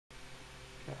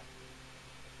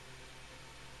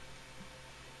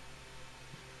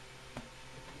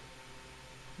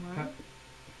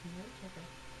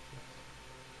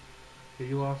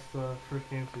you lost the first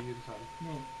game, so you decide.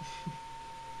 Me.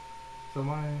 So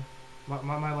my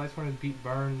Lightsworn has beat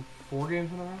Burn 4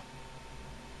 games in a row?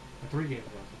 Or 3 games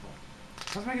in a row so far.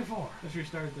 Let's make it 4. Let's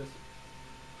restart this.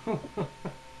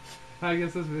 I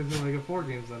guess this is gonna make it 4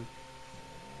 games then.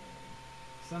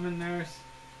 Summon Nurse.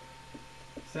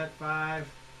 Set 5.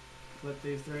 Flip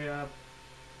these 3 up.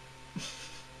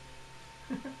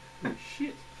 Oh,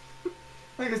 shit.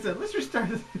 Like I said, let's restart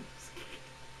this.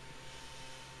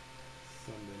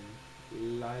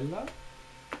 Summon Lila.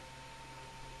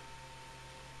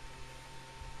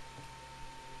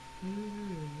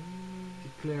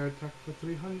 Declare attack for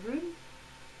 300.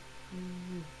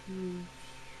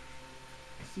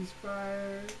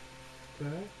 Ceasefire.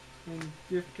 Okay. And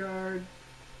gift card.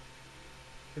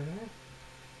 Okay.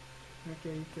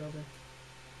 Okay, you killed her.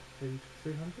 Okay, you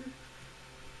took 300.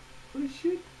 Holy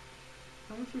shit.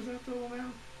 How much was that total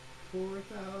now?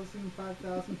 4,000,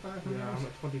 5,500? Yeah, I'm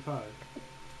at 25.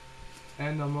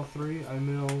 And number 3, I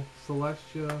mill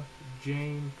Celestia,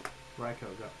 Jane, Raiko.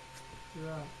 Go.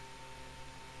 You're up.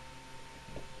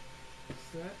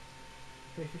 Set.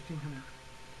 Pay 1,500.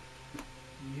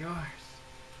 Yours.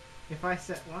 If I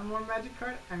set one more magic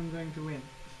card, I'm going to win.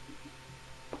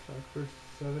 Attack for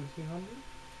 1,700.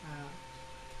 Ouch.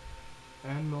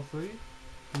 And mill 3.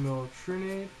 Mill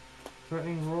Trinade,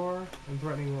 Threatening Roar, and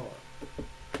Threatening Roar.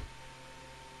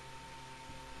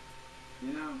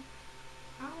 You know,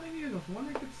 I only needed a 1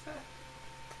 I could set.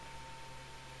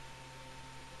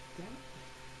 Damn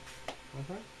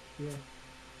it. Okay. Yeah.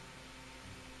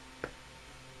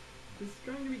 This is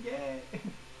going to be gay.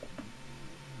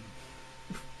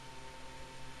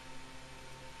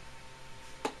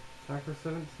 Attack for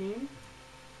 17.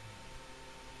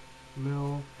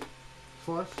 Mill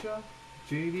Celestia,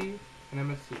 JD, and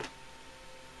MSC.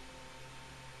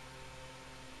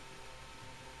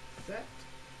 Set.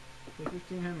 Pay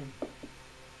 1,500.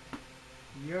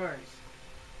 Yours.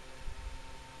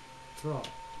 Draw.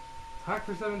 Attack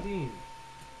for 17.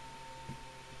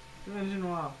 Dimension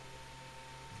Wall.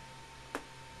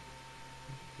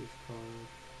 Discard.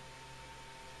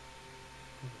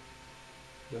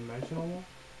 Dimensional Wall?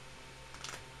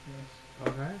 Yes.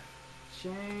 Okay.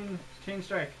 Chain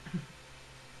Strike.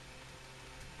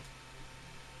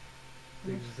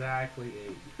 It's exactly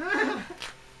 8. Wow.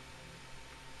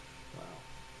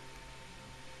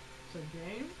 So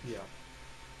game? Yeah.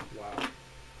 Wow.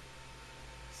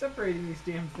 Separating these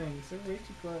damn things. They're way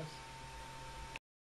too close.